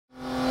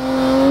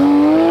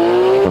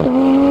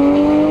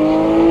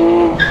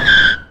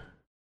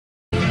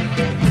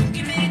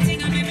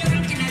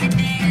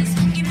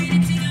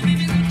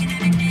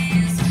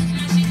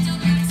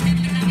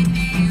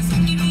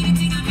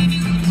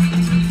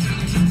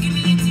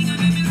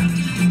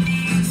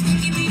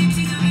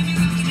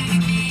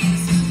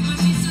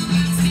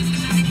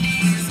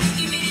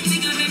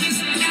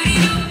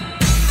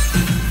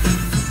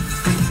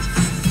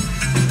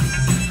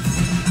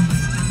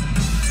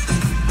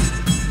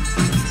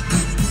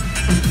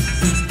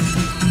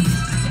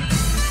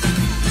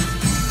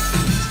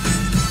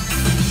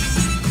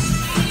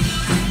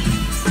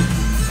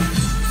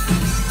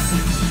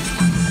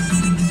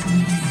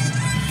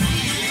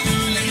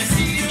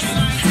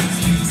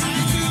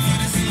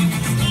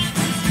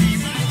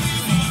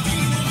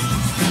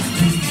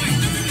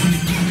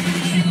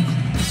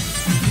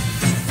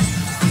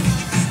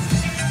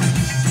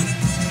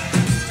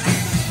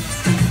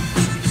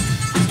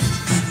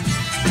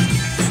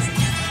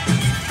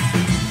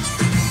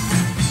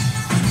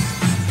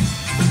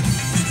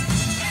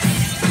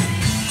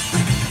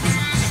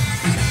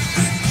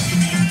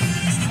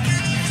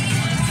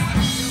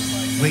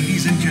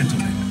Ladies and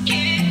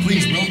gentlemen,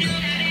 please welcome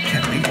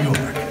Kelly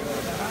York.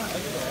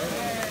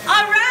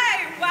 All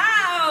right,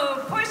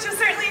 wow, Porsche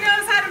certainly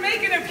knows how to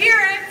make an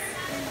appearance.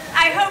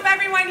 I hope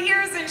everyone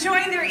here is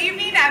enjoying their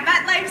evening at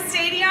MetLife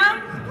Stadium.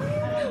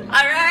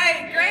 All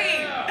right,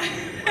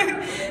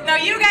 great. Now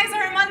you guys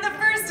are among the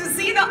first to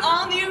see the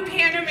all-new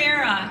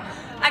Panamera,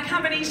 a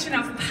combination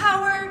of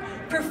power,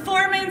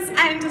 performance,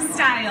 and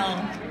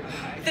style.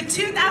 The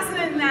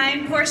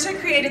 2009 Porsche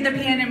created the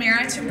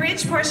Panamera to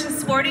bridge Porsche's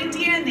sporting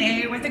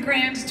DNA with a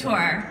grand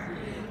tour.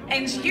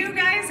 And you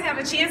guys have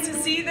a chance to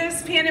see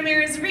this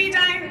Panamera's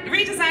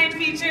redesigned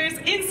features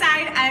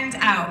inside and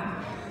out.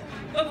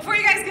 But before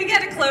you guys can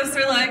get a closer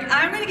look,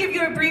 I'm going to give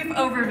you a brief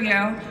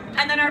overview,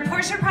 and then our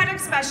Porsche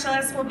product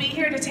specialist will be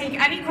here to take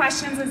any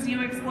questions as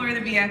you explore the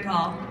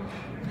vehicle.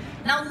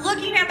 Now,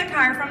 looking at the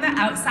car from the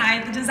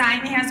outside, the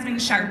design has been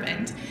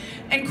sharpened,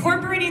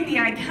 incorporating the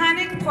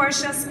iconic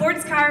Porsche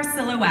sports car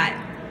silhouette.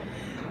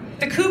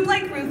 The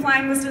coupe-like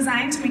roofline was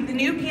designed to make the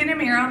new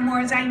Panamera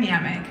more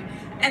dynamic,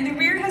 and the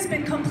rear has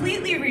been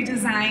completely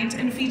redesigned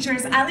and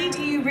features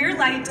LED rear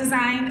light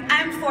design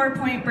and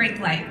 4-point brake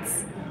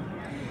lights.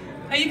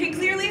 Now you can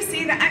clearly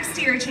see the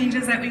exterior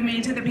changes that we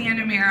made to the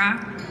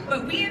Panamera,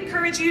 but we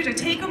encourage you to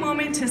take a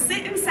moment to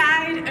sit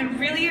inside and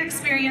really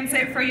experience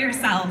it for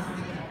yourself.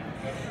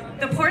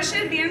 The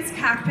Porsche Advanced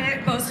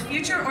Cockpit boasts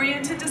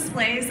future-oriented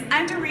displays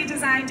and a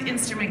redesigned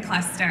instrument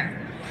cluster.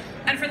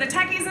 And for the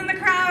techies in the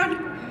crowd,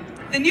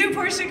 the new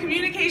Porsche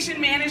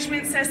Communication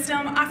Management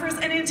System offers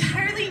an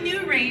entirely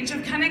new range of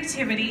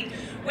connectivity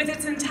with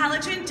its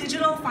intelligent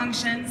digital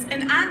functions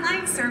and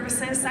online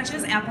services such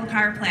as Apple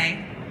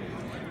CarPlay.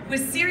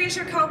 With Sirius,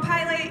 your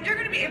co-pilot, you're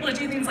going to be able to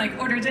do things like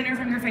order dinner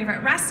from your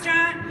favorite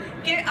restaurant,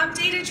 get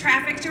updated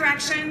traffic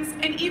directions,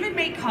 and even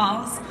make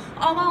calls,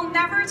 all while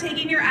never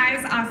taking your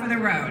eyes off of the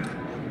road.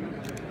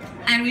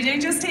 And we didn't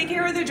just take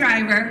care of the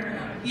driver.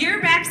 Your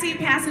backseat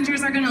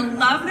passengers are going to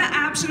love the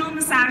optional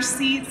massage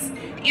seats,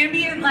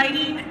 ambient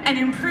lighting, and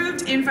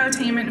improved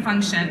infotainment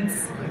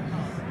functions.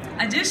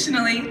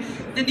 Additionally,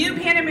 the new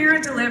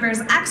Panamera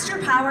delivers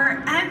extra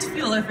power and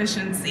fuel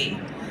efficiency.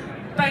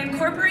 By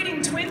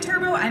incorporating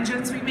twin-turbo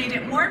engines, we made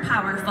it more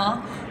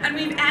powerful, and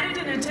we've added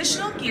an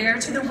additional gear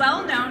to the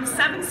well-known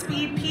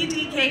 7-speed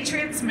PDK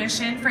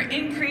transmission for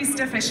increased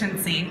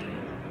efficiency.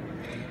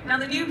 Now,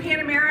 the new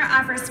Panamera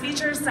offers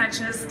features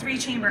such as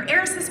 3-chamber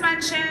air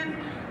suspension,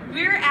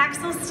 rear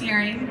axle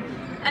steering,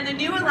 and the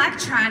new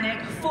electronic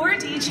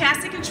 4D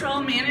chassis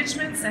control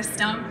management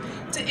system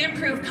to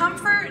improve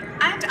comfort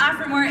and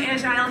offer more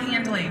agile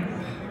handling.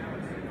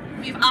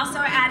 We've also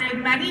added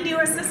many new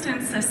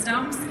assistance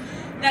systems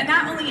that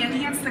not only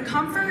enhance the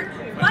comfort,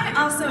 but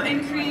also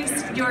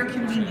increase your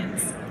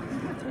convenience.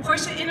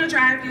 Porsche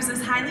InnoDrive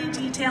uses highly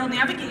detailed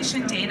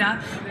navigation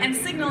data and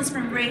signals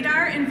from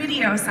radar and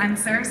video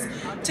sensors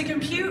to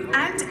compute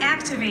and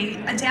activate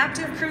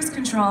adaptive cruise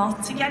control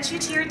to get you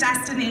to your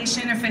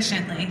destination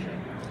efficiently.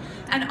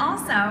 And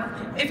also,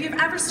 if you've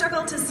ever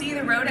struggled to see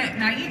the road at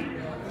night,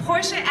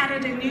 Porsche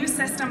added a new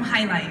system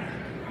highlight,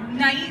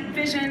 Night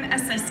Vision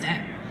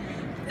Assistant.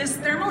 This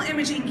thermal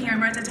imaging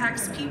camera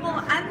detects people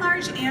and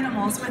large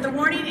animals with a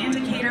warning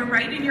indicator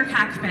right in your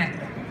cockpit.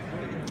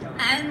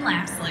 And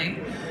lastly,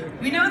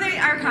 we know that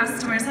our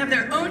customers have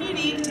their own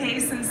unique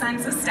tastes and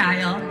sense of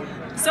style,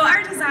 so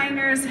our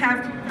designers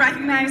have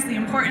recognized the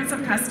importance of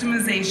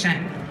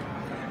customization.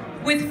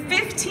 With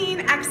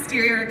 15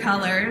 exterior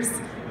colors,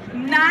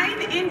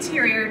 9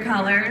 interior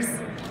colors,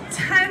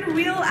 10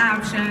 wheel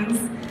options,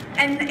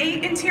 and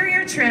 8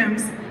 interior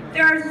trims,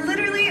 there are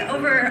literally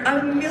over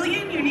 1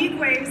 million unique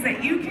ways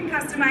that you can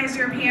customize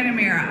your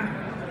Panamera.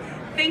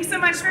 Thanks so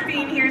much for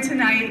being here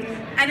tonight,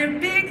 and a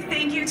big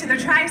thank you to the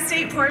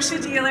Tri-State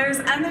Porsche dealers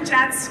and the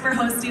Jets for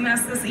hosting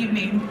us this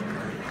evening.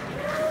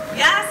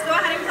 Yes, go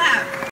ahead and clap.